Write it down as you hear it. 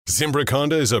Zimbrick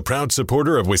Honda is a proud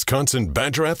supporter of Wisconsin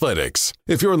Badger Athletics.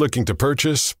 If you're looking to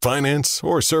purchase, finance,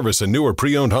 or service a new or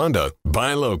pre-owned Honda,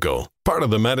 buy local. Part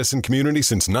of the Madison community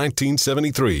since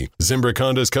 1973, Zimbrick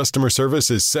Honda's customer service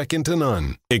is second to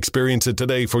none. Experience it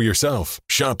today for yourself.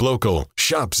 Shop local.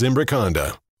 Shop Zimbrick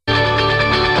Honda.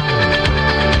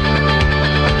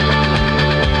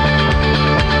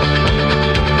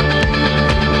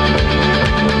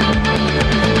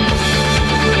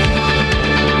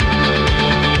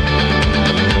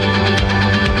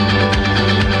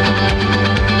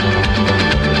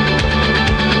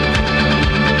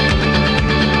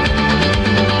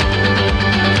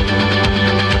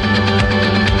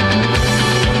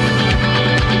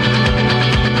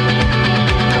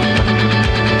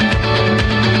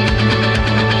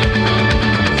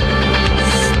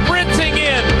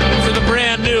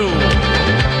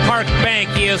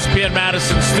 ESPN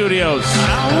Madison Studios.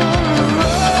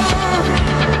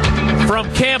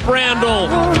 From Camp Randall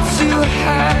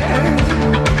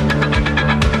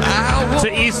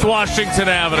to East Washington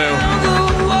Avenue,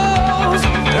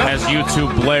 as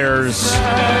YouTube blares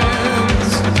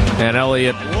and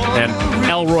Elliot and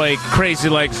Elroy Crazy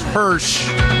Legs Hirsch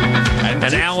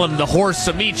and Alan the Horse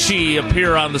Amici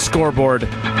appear on the scoreboard.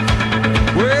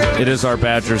 It is our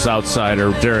Badgers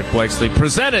Outsider, Derek Blakesley,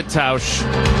 presented, Tausch,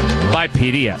 by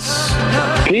PDS.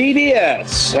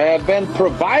 PDS have been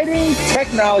providing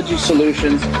technology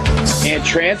solutions and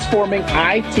transforming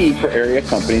IT for area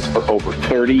companies for over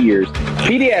 30 years.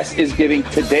 PDS is giving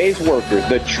today's workers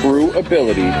the true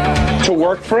ability to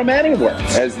work from anywhere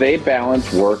as they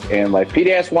balance work and life.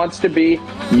 PDS wants to be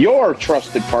your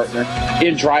trusted partner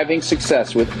in driving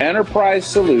success with enterprise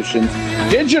solutions,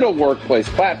 digital workplace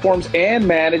platforms, and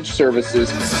managed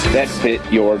services that fit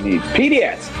your needs.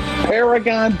 PDS,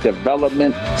 Paragon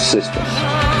Development Systems.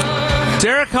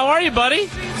 Derek, how are you, buddy?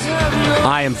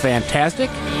 I am fantastic.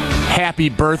 Happy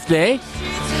birthday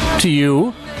to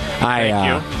you. Thank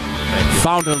you.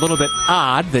 Found it a little bit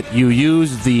odd that you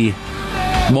used the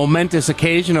momentous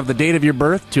occasion of the date of your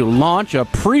birth to launch a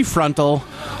prefrontal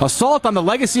assault on the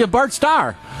legacy of Bart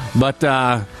Starr. But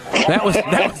that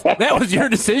was your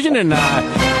decision, and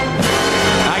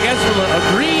I guess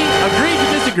we'll agree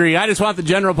to disagree. I just want the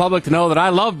general public to know that I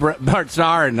love Bart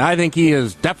Starr, and I think he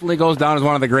definitely goes down as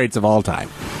one of the greats of all time.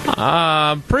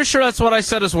 I'm pretty sure that's what I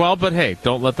said as well, but hey,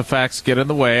 don't let the facts get in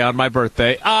the way on my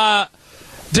birthday.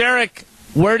 Derek,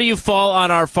 where do you fall on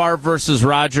our Favre versus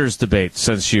Rodgers debate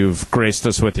since you've graced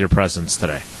us with your presence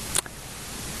today?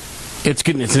 It's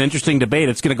an interesting debate.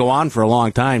 It's going to go on for a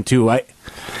long time, too.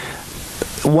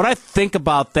 What I think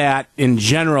about that in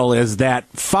general is that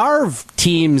Favre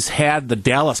teams had the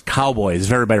Dallas Cowboys,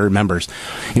 if everybody remembers.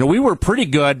 You know, we were pretty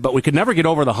good, but we could never get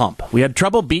over the hump. We had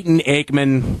trouble beating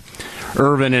Aikman,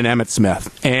 Irvin, and Emmitt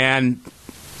Smith. And,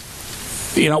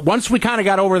 you know, once we kind of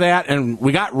got over that and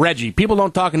we got Reggie, people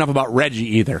don't talk enough about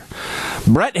Reggie either.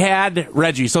 Brett had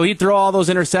Reggie, so he'd throw all those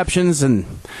interceptions. And,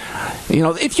 you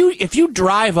know, if you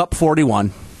drive up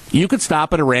 41, you could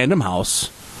stop at a random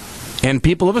house. And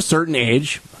people of a certain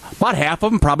age, about half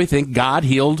of them probably think God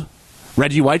healed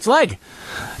Reggie White's leg.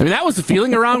 I mean, that was the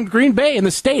feeling around Green Bay in the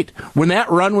state when that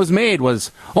run was made was,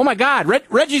 oh, my God,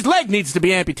 Reggie's leg needs to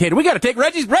be amputated. We got to take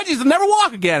Reggie's will never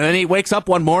walk again. And then he wakes up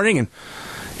one morning and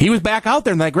he was back out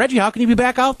there. And like, Reggie, how can you be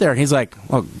back out there? And he's like,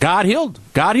 well, God healed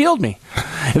me.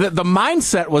 The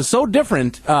mindset was so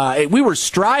different. We were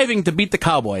striving to beat the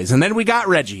Cowboys, and then we got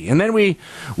Reggie, and then we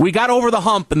got over the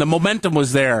hump, and the momentum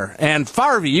was there. And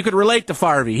Favre, you could relate to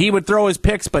Favre. He would throw his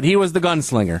picks, but he was the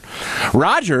gunslinger.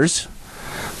 Rodgers,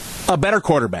 a better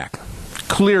quarterback,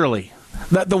 clearly.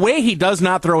 The way he does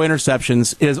not throw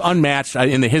interceptions is unmatched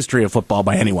in the history of football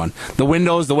by anyone. The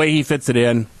windows, the way he fits it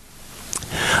in.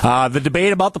 The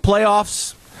debate about the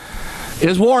playoffs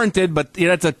is warranted, but you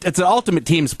know, it's an ultimate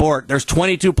team sport. There's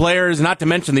 22 players, not to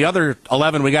mention the other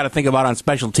 11 we got to think about on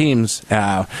special teams,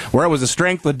 where it was a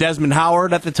strength with Desmond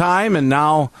Howard at the time, and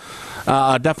now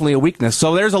definitely a weakness.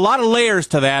 So there's a lot of layers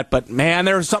to that, but man,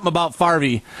 there was something about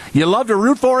Favre. You love to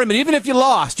root for him, and even if you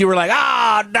lost, you were like,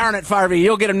 darn it, Favre,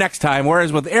 you'll get him next time.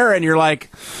 Whereas with Aaron, you're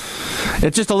like,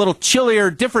 it's just a little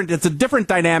chillier, different. It's a different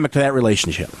dynamic to that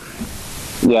relationship.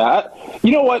 Yeah.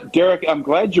 You know what, Derek, I'm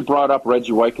glad you brought up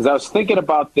Reggie White because I was thinking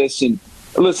about this. And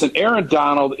listen, Aaron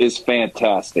Donald is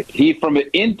fantastic. He, from an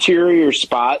interior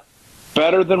spot,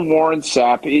 better than Warren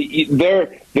Sapp.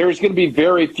 There's going to be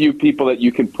very few people that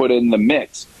you can put in the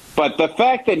mix. But the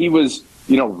fact that he was,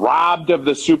 robbed of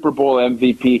the Super Bowl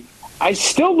MVP, I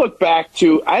still look back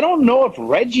to, I don't know if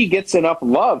Reggie gets enough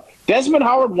love. Desmond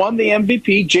Howard won the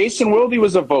MVP. Jason Wilde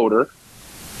was a voter.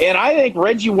 And I think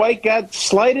Reggie White got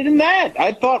slighted in that.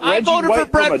 I voted for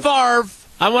Brett Favre.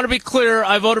 I want to be clear.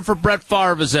 I voted for Brett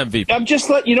Favre as MVP. I'm just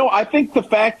letting you know, I think the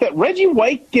fact that Reggie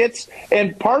White gets,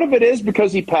 and part of it is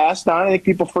because he passed on, I think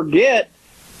people forget,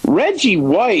 Reggie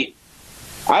White,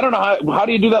 I don't know, how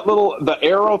do you do that the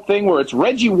arrow thing where it's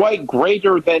Reggie White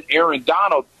greater than Aaron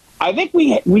Donald? I think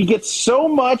we get so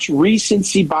much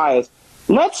recency bias.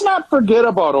 Let's not forget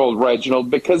about old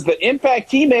Reginald because the impact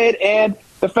he made and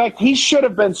the fact he should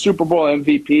have been Super Bowl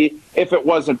MVP if it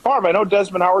wasn't Favre. I know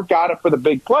Desmond Howard got it for the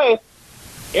big play.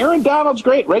 Aaron Donald's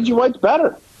great. Reggie White's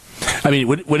better. I mean,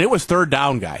 when it was third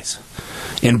down, guys,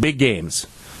 in big games,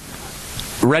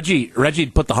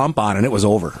 Reggie'd put the hump on and it was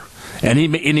over. And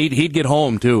he'd get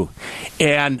home, too.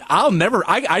 And I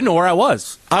know where I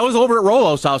was. I was over at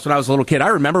Rolo's house when I was a little kid. I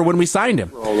remember when we signed him.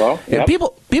 Rolo, yep.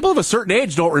 And people of a certain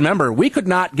age don't remember. We could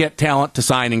not get talent to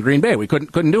sign in Green Bay. We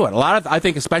couldn't do it. A lot of, I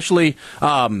think, especially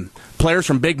players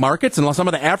from big markets and some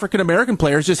of the African-American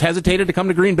players just hesitated to come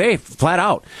to Green Bay flat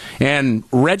out. And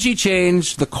Reggie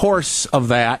changed the course of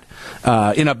that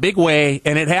in a big way,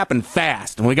 and it happened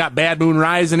fast. And we got Bad Moon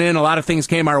Rising in. A lot of things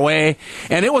came our way.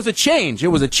 And it was a change. It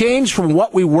was a change from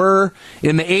what we were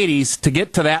in the 80s to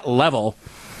get to that level.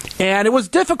 And it was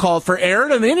difficult for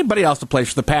Aaron and anybody else to play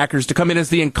for the Packers to come in as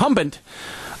the incumbent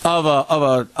of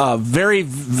a very,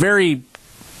 very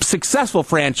successful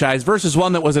franchise versus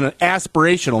one that was an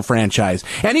aspirational franchise.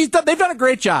 And they've done a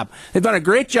great job. They've done a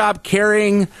great job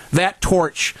carrying that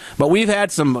torch. But we've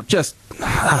had some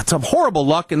horrible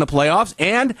luck in the playoffs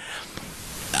and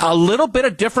a little bit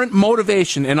of different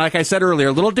motivation. And like I said earlier,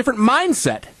 a little different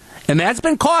mindset. And that's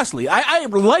been costly. I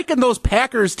liken those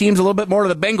Packers teams a little bit more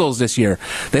to the Bengals this year.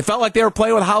 They felt like they were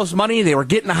playing with house money. They were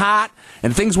getting hot,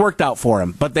 and things worked out for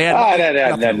them. But they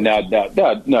had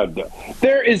no.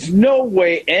 There is no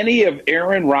way any of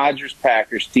Aaron Rodgers'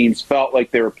 Packers teams felt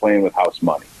like they were playing with house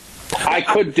money. I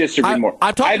could disagree more.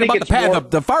 I'm talking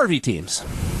about the Favre teams.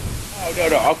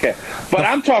 No. Okay. But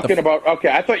I'm talking about,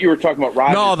 I thought you were talking about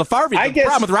Rodgers. No, the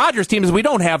problem with Rodgers' team is we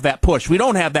don't have that push. We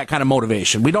don't have that kind of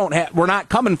motivation. We're not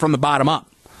coming from the bottom up.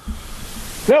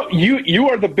 No, you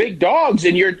are the big dogs,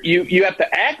 and you have to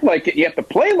act like it. You have to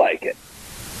play like it.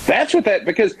 That's what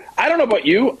because I don't know about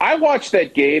you. I watched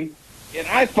that game, and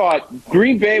I thought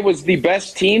Green Bay was the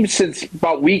best team since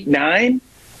about week 9,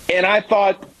 and I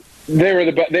thought they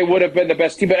would have been the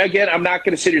best team. But again, I'm not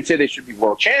going to sit here and say they should be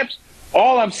world champs.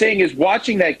 All I'm saying is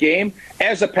watching that game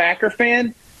as a Packer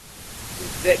fan,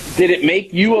 did it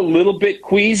make you a little bit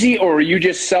queasy, or are you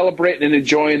just celebrating and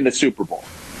enjoying the Super Bowl?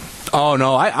 Oh,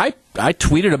 no. I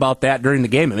tweeted about that during the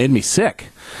game. It made me sick.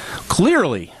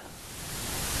 Clearly,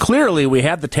 we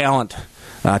had the talent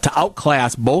to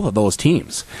outclass both of those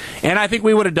teams. And I think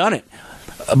we would have done it.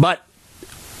 But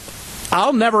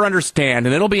I'll never understand,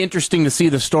 and it'll be interesting to see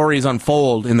the stories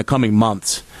unfold in the coming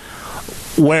months,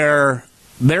 where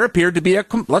there appeared to be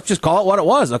let's just call it what it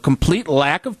was, a complete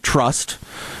lack of trust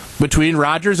between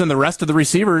Rodgers and the rest of the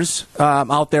receivers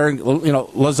out there.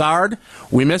 Lazard,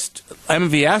 we missed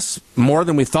MVS more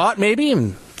than we thought, maybe.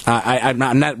 And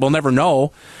we'll never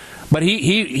know. But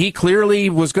he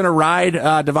clearly was going to ride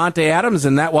Devontae Adams,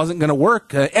 and that wasn't going to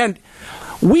work. And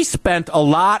we spent a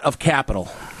lot of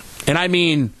capital, and I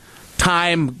mean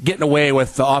time getting away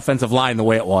with the offensive line the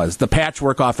way it was, the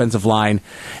patchwork offensive line.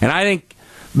 And I think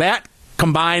that,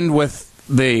 combined with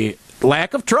the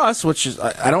lack of trust, which is,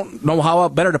 I don't know how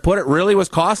better to put it, really was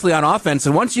costly on offense.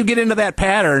 And once you get into that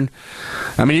pattern,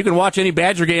 I mean, you can watch any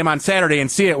Badger game on Saturday and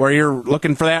see it, where you're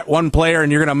looking for that one player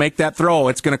and you're going to make that throw.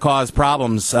 It's going to cause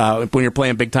problems when you're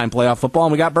playing big-time playoff football,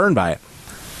 and we got burned by it.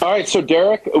 All right, so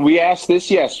Derek, we asked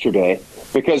this yesterday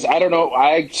because, I don't know,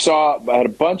 I had a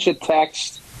bunch of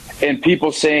texts and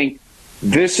people saying,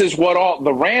 this is what all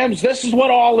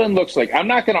in looks like. I'm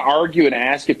not going to argue and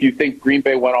ask if you think Green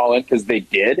Bay went all in, because they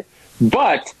did.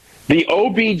 But the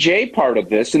OBJ part of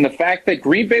this and the fact that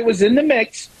Green Bay was in the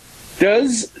mix,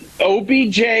 does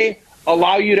OBJ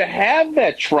allow you to have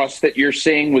that trust that you're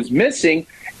saying was missing?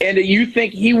 And do you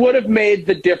think he would have made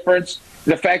the difference,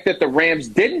 the fact that the Rams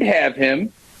didn't have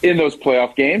him in those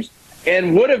playoff games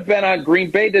and would have been on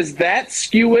Green Bay? Does that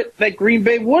skew it that Green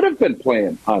Bay would have been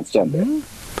playing on Sunday?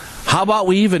 Mm-hmm. How about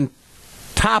we even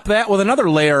top that with another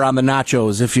layer on the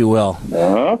nachos, if you will?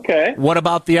 Okay. What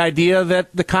about the idea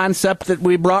that the concept that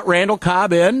we brought Randall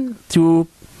Cobb in to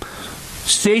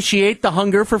satiate the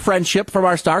hunger for friendship from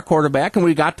our star quarterback, and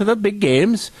we got to the big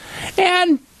games,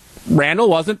 and Randall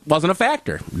wasn't a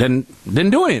factor. Didn't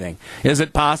do anything. Is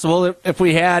it possible if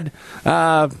we had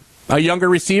a younger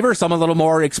receiver, some a little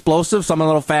more explosive, some a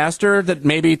little faster, that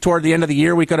maybe toward the end of the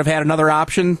year we could have had another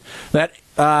option that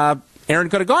Aaron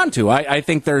could have gone to? I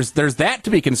think there's that to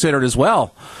be considered as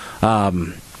well.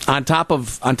 on top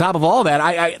of all that,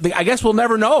 I guess we'll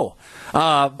never know.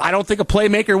 I don't think a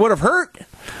playmaker would have hurt,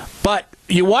 but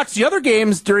you watch the other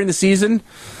games during the season,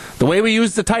 the way we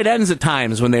used the tight ends at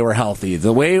times when they were healthy,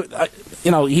 the way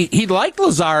he liked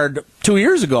Lazard 2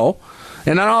 years ago,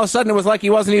 and then all of a sudden it was like he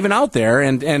wasn't even out there,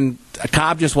 and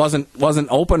Cobb just wasn't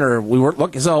open, or we weren't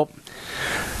looking. So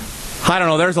I don't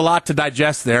know. There's a lot to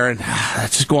digest there, and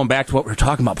just going back to what we were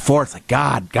talking about before, it's like,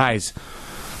 God, guys.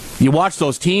 You watch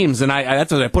those teams, and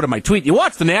that's what I put in my tweet. You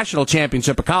watch the national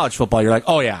championship of college football, you're like,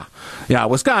 oh, yeah,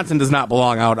 Wisconsin does not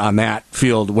belong out on that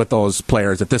field with those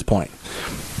players at this point.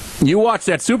 You watch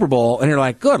that Super Bowl, and you're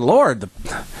like, good Lord,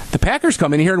 the Packers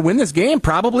come in here and win this game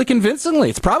probably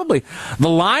convincingly. It's probably the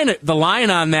line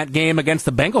on that game against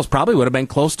the Bengals probably would have been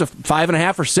close to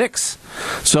 5.5 or 6.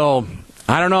 So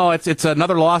I don't know. It's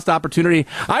another lost opportunity.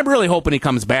 I'm really hoping he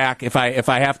comes back if I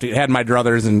have to had my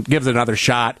druthers and gives it another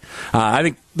shot. I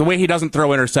think the way he doesn't throw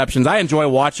interceptions, I enjoy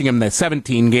watching him the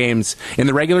 17 games in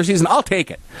the regular season. I'll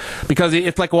take it because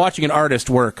it's like watching an artist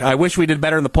work. I wish we did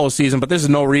better in the postseason, but this is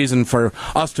no reason for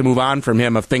us to move on from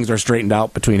him if things are straightened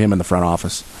out between him and the front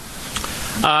office.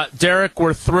 Derek,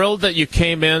 we're thrilled that you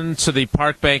came in to the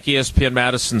Park Bank ESPN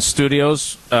Madison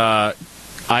studios. I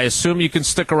assume you can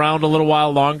stick around a little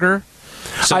while longer?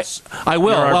 I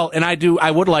will. Well, and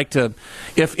I would like to,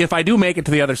 if I do make it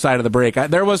to the other side of the break.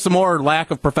 There was some more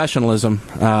lack of professionalism,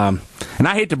 and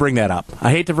I hate to bring that up.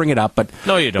 I hate to bring it up, but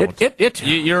no, you don't.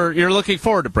 You're looking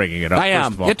forward to bringing it up. I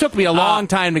am. It took me a long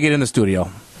time to get in the studio.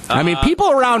 I mean,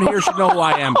 people around here should know who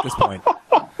I am at this point.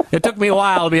 It took me a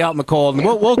while to be out in the cold, and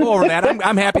we'll go over that.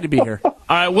 I'm happy to be here. All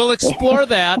right, we'll explore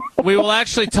that. We will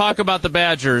actually talk about the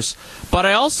Badgers, but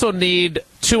I also need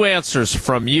 2 answers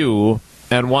from you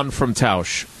and 1 from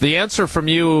Tausch. The answer from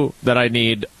you that I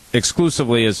need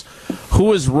exclusively is,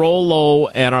 who is Rolo,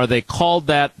 and are they called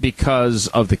that because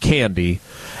of the candy?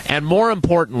 And more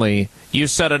importantly, you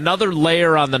said another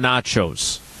layer on the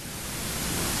nachos.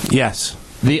 Yes.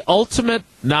 The ultimate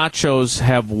nachos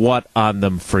have what on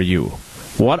them for you?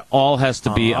 What all has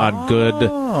to be on good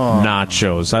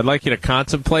nachos? I'd like you to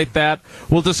contemplate that.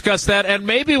 We'll discuss that, and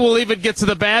maybe we'll even get to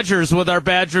the Badgers with our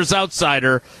Badgers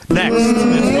Outsider next.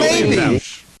 Maybe.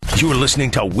 You're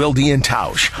listening to Wilde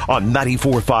Tausch on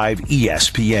 94.5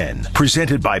 ESPN.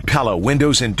 Presented by Pella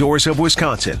Windows and Doors of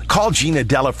Wisconsin. Call Gina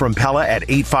Della from Pella at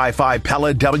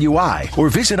 855-PELLA-WI or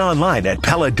visit online at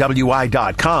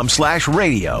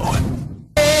PellaWI.com/radio.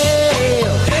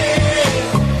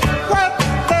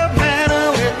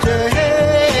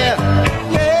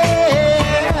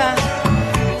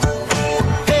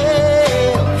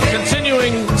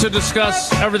 To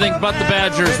discuss everything but the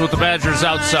Badgers with the Badgers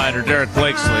Outsider, Derek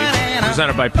Blakesley,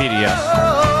 presented by PDS.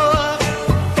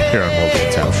 Here on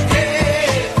Wilde Tausch.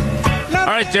 All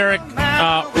right, Derek.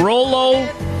 Rolo,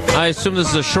 I assume this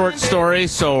is a short story,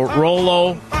 so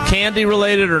Rolo, candy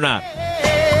related or not?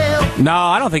 No,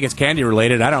 I don't think it's candy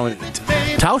related.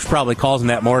 Tausch probably calls him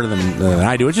that more than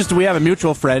I do. It's just we have a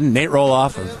mutual friend, Nate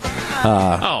Roloff,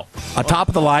 a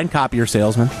top-of-the-line copier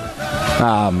salesman.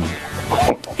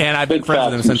 And I've been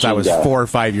friends with him since I was 4 or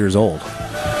 5 years old.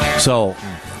 So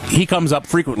he comes up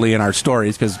frequently in our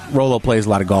stories because Rolo plays a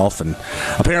lot of golf, and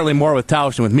apparently more with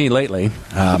Tausch than with me lately.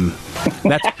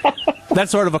 That's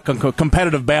sort of a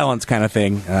competitive balance kind of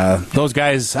thing. Those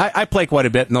guys, I play quite a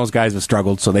bit, and those guys have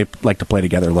struggled, so they like to play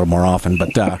together a little more often. But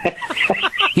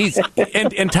he's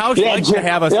and Tausch likes to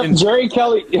have us. Jerry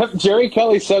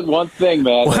Kelly said one thing,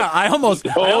 man. Well, I almost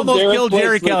killed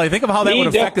Jerry Kelly. Think of how that would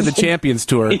have affected the Champions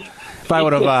Tour. If I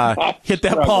would have hit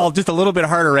that ball just a little bit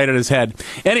harder right at his head.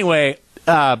 Anyway,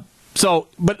 but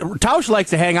Tausch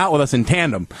likes to hang out with us in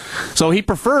tandem. So he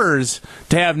prefers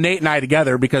to have Nate and I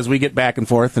together because we get back and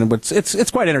forth, and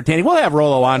it's quite entertaining. We'll have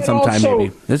Rolo on sometime,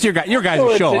 maybe. It's your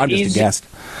guys' show. I'm just a guest.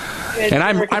 And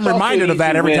I'm reminded of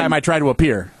that every time I try to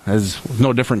appear. It's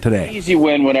no different today. Easy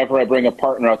win whenever I bring a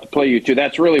partner out to play you two.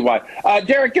 That's really why.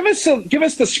 Derek, give us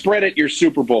the spread at your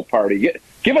Super Bowl party.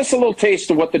 Give us a little taste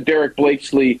of what the Derek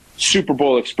Blakesley Super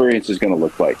Bowl experience is going to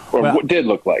look like, or what did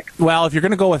look like. Well, if you're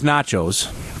going to go with nachos,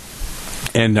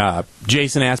 and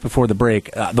Jason asked before the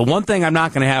break, the one thing I'm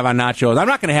not going to have on nachos, I'm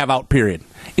not going to have out, period,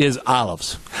 is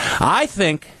olives. I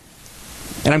think,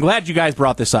 and I'm glad you guys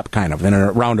brought this up kind of in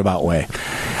a roundabout way,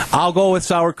 I'll go with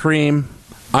sour cream.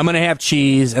 I'm going to have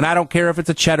cheese, and I don't care if it's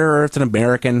a cheddar or it's an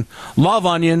American. Love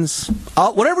onions.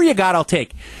 Whatever you got, I'll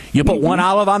take. You put one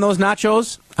olive on those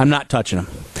nachos, I'm not touching them.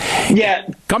 Yeah.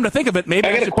 Come to think of it, maybe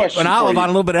I should put an olive on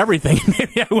a little bit of everything.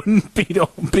 Maybe I wouldn't be the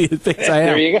things I am.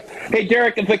 There you go. Hey,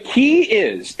 Derek, the key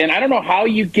is, and I don't know how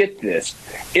you get this,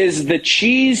 is the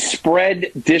cheese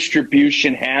spread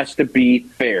distribution has to be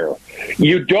fair.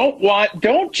 You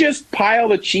don't just pile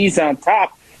the cheese on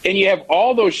top. and you have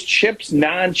all those chips,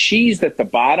 non-cheese at the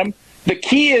bottom. The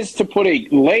key is to put a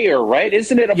layer, right?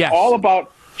 Isn't it all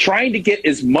about trying to get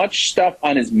as much stuff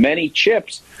on as many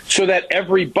chips so that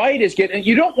every bite is getting –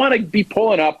 you don't want to be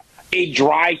pulling up a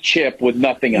dry chip with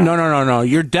nothing on it. No.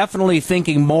 You're definitely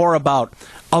thinking more about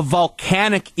a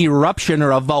volcanic eruption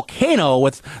or a volcano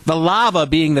with the lava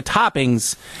being the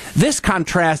toppings. This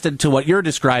contrasted to what you're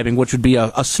describing, which would be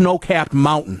a snow-capped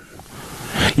mountain.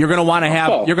 You're going to want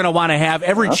to have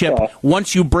every chip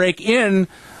once you break in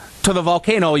to the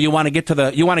volcano. You want to get to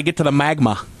the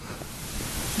magma.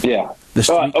 Yeah.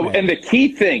 And the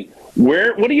key thing,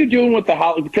 what are you doing with the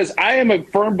jalapeno? Because I am a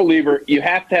firm believer you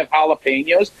have to have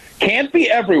jalapenos. Can't be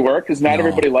everywhere because not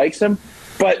everybody likes them.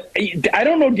 But I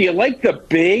don't know, do you like the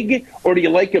big or do you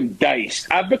like them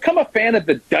diced? I've become a fan of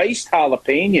the diced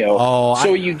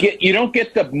jalapeno. You don't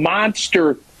get the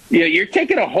monster. You're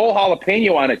taking a whole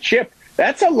jalapeno on a chip.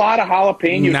 That's a lot of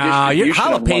jalapeno.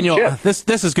 Jalapeno.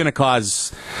 This is going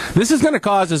to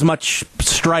cause as much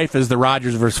strife as the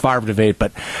Rodgers versus Favre debate.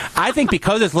 But I think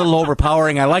because it's a little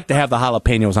overpowering, I like to have the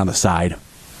jalapenos on the side.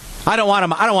 I don't want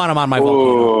them on my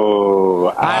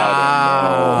volcano.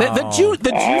 The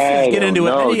juices get into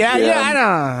it. I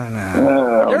don't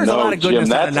know. There's a lot of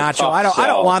goodness on a nacho. I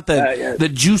don't want the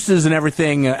juices and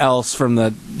everything else from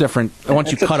the different.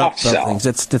 Once you cut up those things,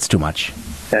 it's too much.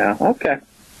 Yeah. Okay.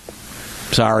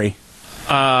 Sorry.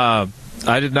 I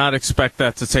did not expect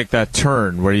that to take that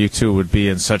turn where you two would be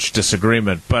in such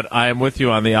disagreement, but I am with you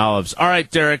on the olives. All right,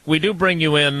 Derek, we do bring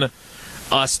you in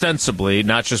ostensibly,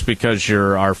 not just because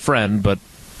you're our friend, but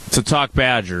to talk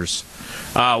Badgers.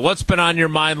 What's been on your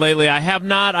mind lately? I have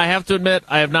to admit,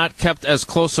 I have not kept as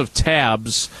close of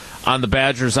tabs on the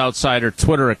Badgers Outsider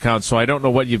Twitter account, so I don't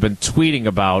know what you've been tweeting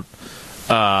about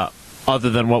other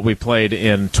than what we played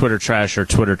in Twitter Trash or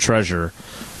Twitter Treasure.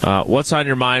 What's on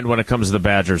your mind when it comes to the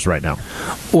Badgers right now?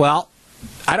 Well,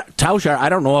 Tausch, I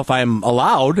don't know if I'm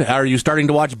allowed. Are you starting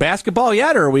to watch basketball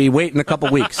yet, or are we waiting a couple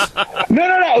weeks? No.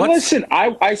 Listen,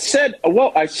 I said,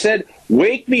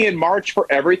 wake me in March for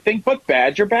everything but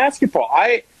Badger basketball.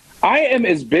 I am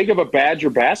as big of a Badger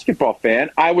basketball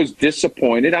fan. I was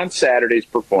disappointed on Saturday's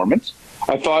performance.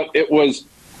 I thought it was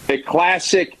a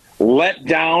classic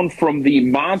letdown from the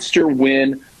monster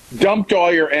win, dumped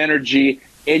all your energy,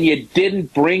 and you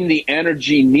didn't bring the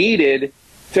energy needed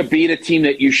to beat a team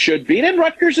that you should beat. And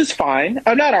Rutgers is fine.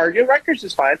 I'm not arguing. Rutgers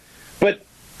is fine. But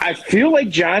I feel like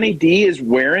Johnny D is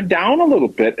wearing down a little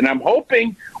bit, and I'm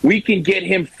hoping we can get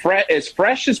him as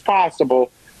fresh as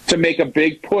possible to make a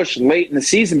big push late in the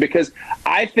season, because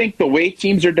I think the way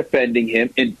teams are defending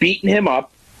him and beating him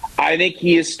up, I think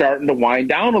he is starting to wind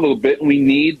down a little bit, and we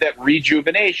need that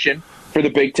rejuvenation for the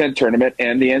Big Ten tournament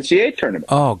and the NCAA tournament.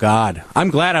 Oh God, I'm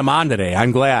glad I'm on today.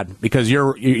 I'm glad, because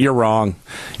you're wrong.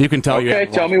 You can tell you.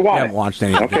 Okay, tell me why. You haven't watched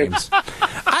any of the games.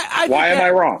 Why am I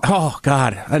wrong? Oh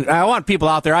God, I want people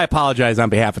out there. I apologize on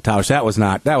behalf of Tausch. That was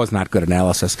not good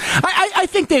analysis. I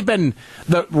think they've been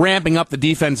ramping up the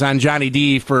defense on Johnny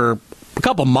D for a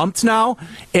couple months now,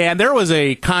 and there was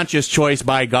a conscious choice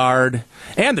by Guard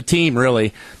and the team,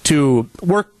 really, to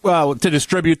work to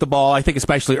distribute the ball, I think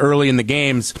especially early in the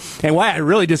games. And why I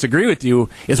really disagree with you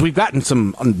is we've gotten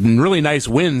some really nice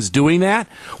wins doing that,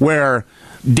 where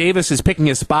Davis is picking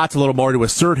his spots a little more to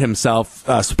assert himself,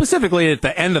 specifically at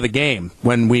the end of the game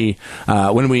when we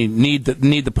need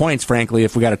the points, frankly,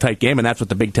 if we got a tight game, and that's what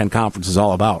the Big Ten Conference is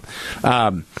all about.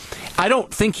 I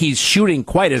don't think he's shooting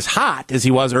quite as hot as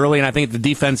he was early, and I think the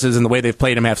defenses and the way they've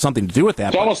played him have something to do with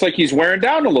that. It's almost like he's wearing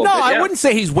down a little bit. No, I wouldn't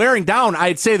say he's wearing down.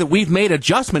 I'd say that we've made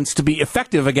adjustments to be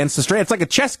effective against the straight. It's like a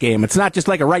chess game. It's not just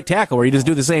like a right tackle where you just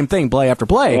do the same thing play after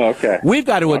play. Oh, okay. We've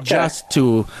got to adjust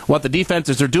to what the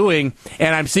defenses are doing,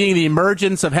 and I'm seeing the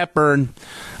emergence of Hepburn.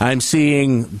 I'm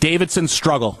seeing Davidson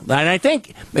struggle. And I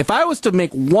think if I was to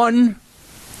make one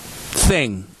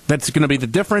thing that's going to be the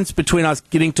difference between us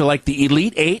getting to like the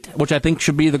Elite Eight, which I think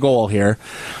should be the goal here,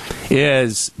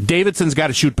 is Davidson's got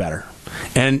to shoot better.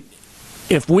 And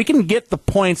if we can get the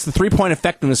points, the three-point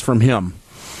effectiveness from him,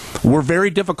 we're very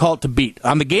difficult to beat.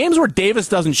 On the games where Davis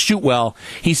doesn't shoot well,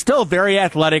 he's still very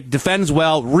athletic, defends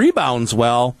well, rebounds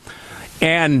well,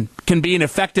 and can be an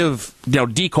effective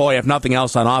decoy, if nothing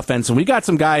else, on offense. And we got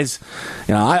some guys,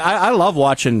 I love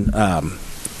watching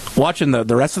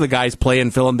the rest of the guys play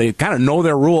and fill in. They kind of know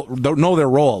their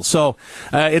roles. So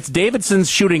it's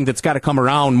Davidson's shooting that's got to come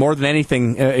around more than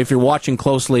anything. If you're watching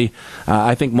closely,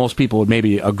 I think most people would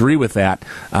maybe agree with that.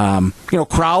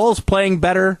 Crowell's playing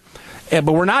better,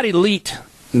 but we're not elite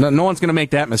No one's going to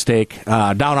make that mistake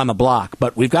down on the block.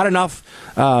 But we've got enough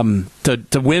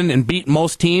to win and beat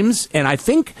most teams, and I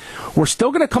think we're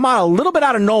still going to come out a little bit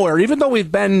out of nowhere. Even though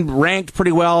we've been ranked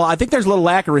pretty well, I think there's a little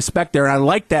lack of respect there, and I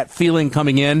like that feeling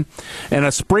coming in. And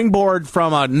a springboard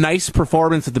from a nice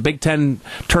performance at the Big Ten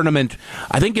tournament,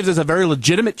 I think gives us a very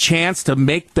legitimate chance to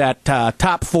make that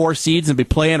top 4 seeds and be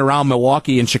playing around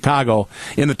Milwaukee and Chicago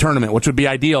in the tournament, which would be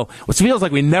ideal. Which feels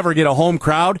like we never get a home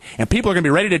crowd, and people are going to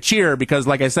be ready to cheer because,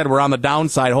 like I said, we're on the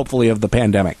downside, hopefully, of the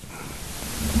pandemic.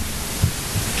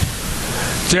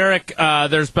 Derek,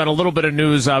 there's been a little bit of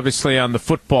news, obviously, on the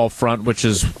football front, which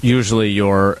is usually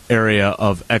your area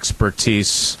of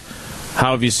expertise.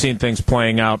 How have you seen things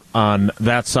playing out on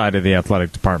that side of the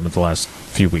athletic department the last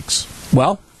few weeks?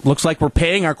 Well, looks like we're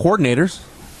paying our coordinators,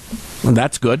 and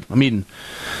that's good. I mean,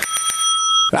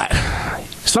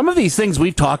 some of these things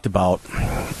we've talked about,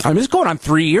 I mean, it's going on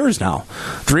 3 years now.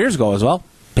 3 years ago as well,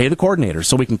 pay the coordinators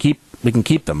so we can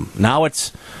keep them. Now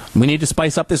we need to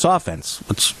spice up this offense,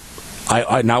 which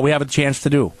now we have a chance to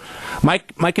do.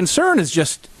 My concern is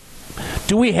just,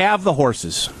 do we have the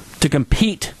horses to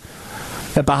compete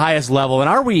at the highest level? And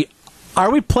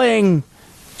are we playing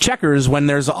checkers when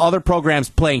there's other programs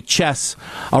playing chess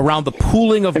around the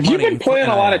pooling of money? Have you been playing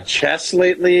a lot of chess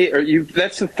lately? Or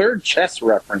that's the third chess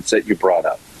reference that you brought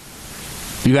up.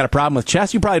 You got a problem with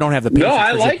chess? You probably don't have the patience. No,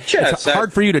 I like chess. It's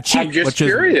hard for you to cheat, which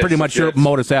curious. is pretty much your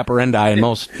modus operandi in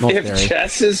most if areas.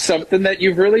 Chess is something that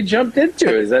you've really jumped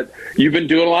into, is that you've been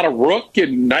doing a lot of rook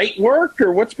and knight work,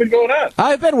 or what's been going on?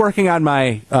 I've been working on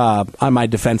my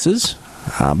defenses.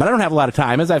 But I don't have a lot of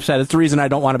time. As I've said, it's the reason I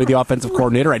don't want to be the offensive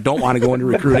coordinator. I don't want to go into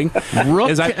recruiting.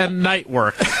 Rook and night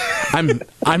work.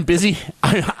 I'm busy.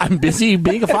 I'm busy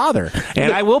being a father,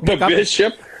 and I will pick the up.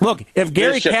 Bishop. Look, if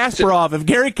Gary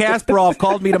Kasparov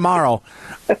called me tomorrow,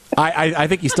 I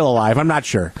think he's still alive. I'm not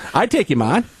sure. I'd take him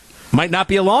on. Might not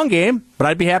be a long game, but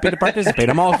I'd be happy to participate.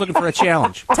 I'm always looking for a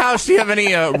challenge. Tausch, do you have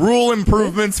any rule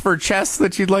improvements for chess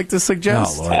that you'd like to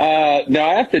suggest? No,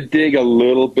 I have to dig a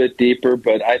little bit deeper,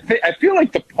 but I feel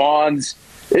like the pawns.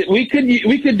 We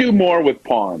could do more with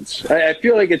pawns. I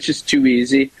feel like it's just too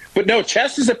easy. But no,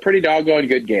 chess is a pretty doggone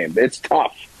good game. It's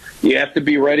tough. You have to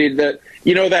be ready to.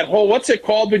 That whole, what's it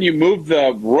called when you move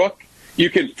the rook? You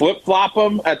can flip-flop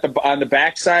them on the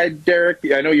backside, Derek.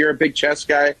 I know you're a big chess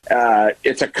guy.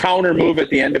 It's a counter move at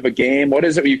the end of a game. What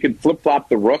is it? You can flip-flop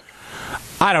the rook?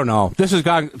 I don't know. This is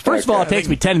gone. First of all, it takes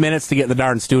me 10 minutes to get in the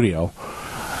darn studio.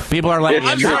 People are like,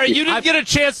 I'm sorry, you didn't get a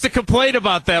chance to complain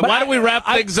about that. Why don't we wrap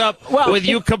things up with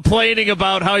you complaining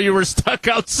about how you were stuck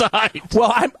outside?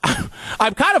 Well,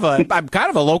 I'm kind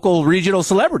of a local regional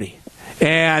celebrity.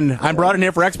 And I'm brought in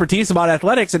here for expertise about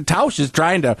athletics, and Tausch is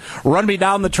trying to run me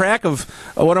down the track of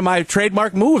one of my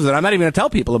trademark moves, and I'm not even going to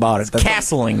tell people about it.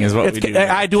 Castling is what we do.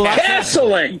 I do a lot.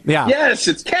 Castling! Yeah. Yes,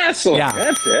 it's castling. Yeah.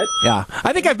 That's it. Yeah.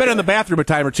 I think I've been in the bathroom a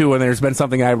time or two when there's been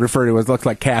something I refer to as looks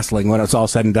like castling when it's all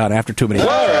said and done after too many. All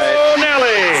right.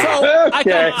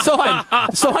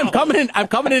 So I'm coming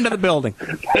into the building,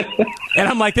 and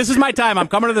I'm like, this is my time. I'm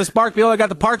coming to the Spark Field. I got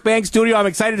the Park Bank studio. I'm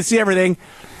excited to see everything.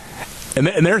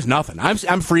 And there's nothing.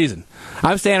 I'm freezing.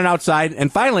 I'm standing outside,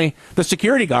 and finally, the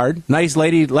security guard, nice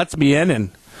lady, lets me in,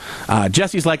 and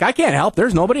Jesse's like, I can't help.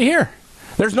 There's nobody here.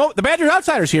 The Badgers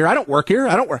Outsiders here. I don't work here.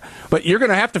 But you're going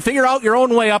to have to figure out your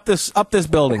own way up this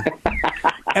building.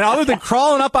 And other than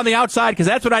crawling up on the outside, because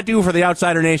that's what I do for the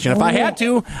Outsider Nation. If I had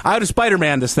to, I would have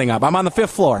Spider-Man this thing up. I'm on the 5th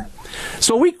floor.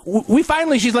 So we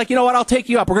finally, she's like, you know what, I'll take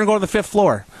you up. We're going to go to the 5th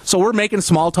floor. So we're making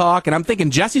small talk, and I'm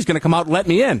thinking Jesse's going to come out and let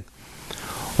me in.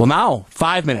 Well, now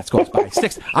 5 minutes goes by.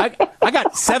 6. I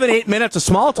got 7-8 minutes of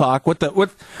small talk with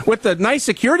the nice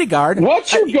security guard.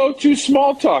 What's your go-to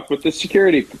small talk with the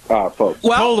security folks?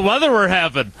 Well, cold weather we're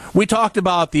having. We talked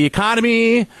about the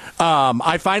economy.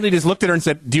 I finally just looked at her and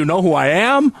said, "Do you know who I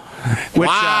am?" Which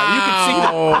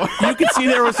you could see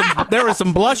there was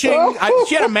some blushing.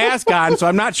 She had a mask on, so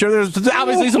I'm not sure. There's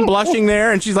obviously some blushing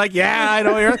there. And she's like, "Yeah,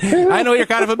 I know you're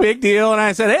kind of a big deal." And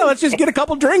I said, "Hey, let's just get a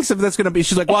couple drinks if that's going to be."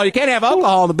 She's like, "Well, you can't have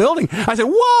alcohol in the building." I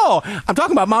said, "Whoa, I'm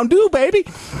talking about Mountain Dew, baby."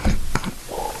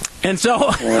 And so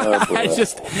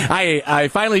I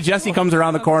finally, Jesse comes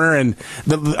around the corner, and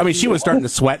she was starting to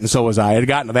sweat, and so was I. I had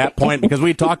gotten to that point because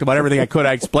we talked about everything I could.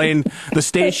 I explained the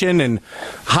station and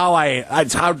how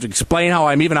to explain how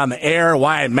I'm even on the air,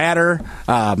 why I matter.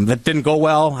 That didn't go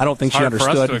well. I don't think she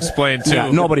understood. For us to explain too.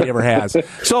 Yeah, nobody ever has.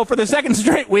 So for the second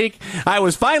straight week, I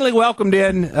was finally welcomed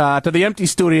in to the empty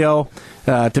studio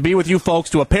to be with you folks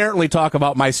to apparently talk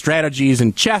about my strategies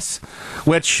in chess,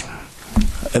 which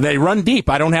They run deep.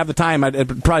 I don't have the time.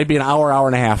 It'd probably be an hour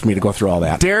and a half for me to go through all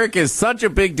that. Derek is such a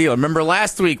big deal. Remember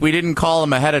last week we didn't call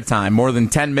him ahead of time, more than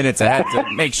 10 minutes ahead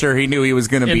to make sure he knew he was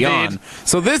going to be on.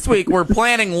 So this week we're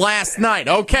planning last night.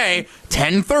 Okay,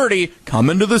 10:30, come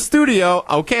into the studio.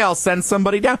 Okay, I'll send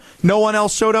somebody down. No one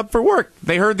else showed up for work.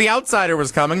 They heard the outsider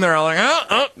was coming. They're all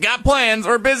like, got plans.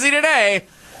 We're busy today.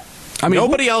 I mean,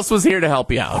 nobody else was here to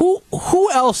help you out.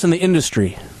 Who else in the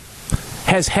industry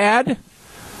has had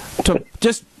to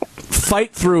just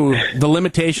fight through the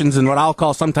limitations and what I'll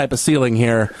call some type of ceiling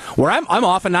here, where I'm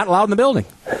often not allowed in the building?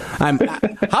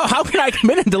 How can I come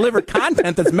in and deliver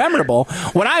content that's memorable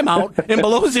when I'm out in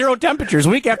below zero temperatures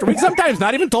week after week? Sometimes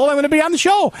not even told I'm going to be on the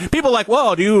show. People are like,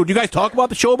 "Whoa, do you guys talk about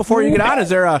the show before you get on? Is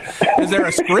there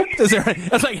a script? It's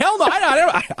like, hell no,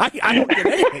 I don't get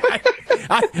anything.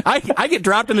 I get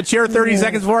dropped in the chair 30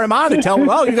 seconds before I'm on. They tell me,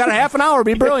 "Oh, you got a half an hour.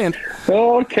 Be brilliant."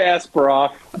 Oh,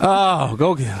 Kasparov. Oh,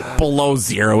 go below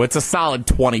zero. It's a solid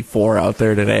 24 out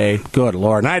there today. Good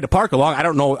Lord. And I had to park along. I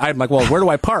don't know. I'm like, well, where do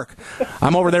I park?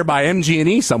 I'm over there by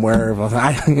MG&E somewhere. Over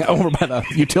by the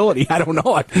utility. I don't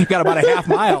know. I've got about a half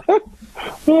mile.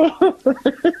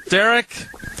 Derek,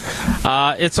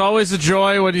 it's always a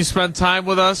joy when you spend time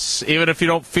with us, even if you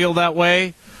don't feel that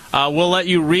way. We'll let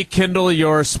you rekindle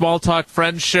your small talk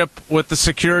friendship with the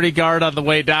security guard on the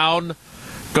way down.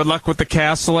 Good luck with the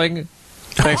castling.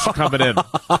 Thanks for coming in.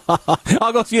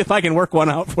 I'll go see if I can work one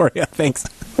out for you. Thanks.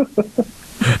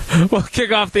 We'll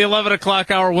kick off the 11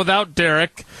 o'clock hour without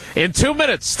Derek in 2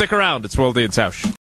 minutes. Stick around. It's Wilde Tausch.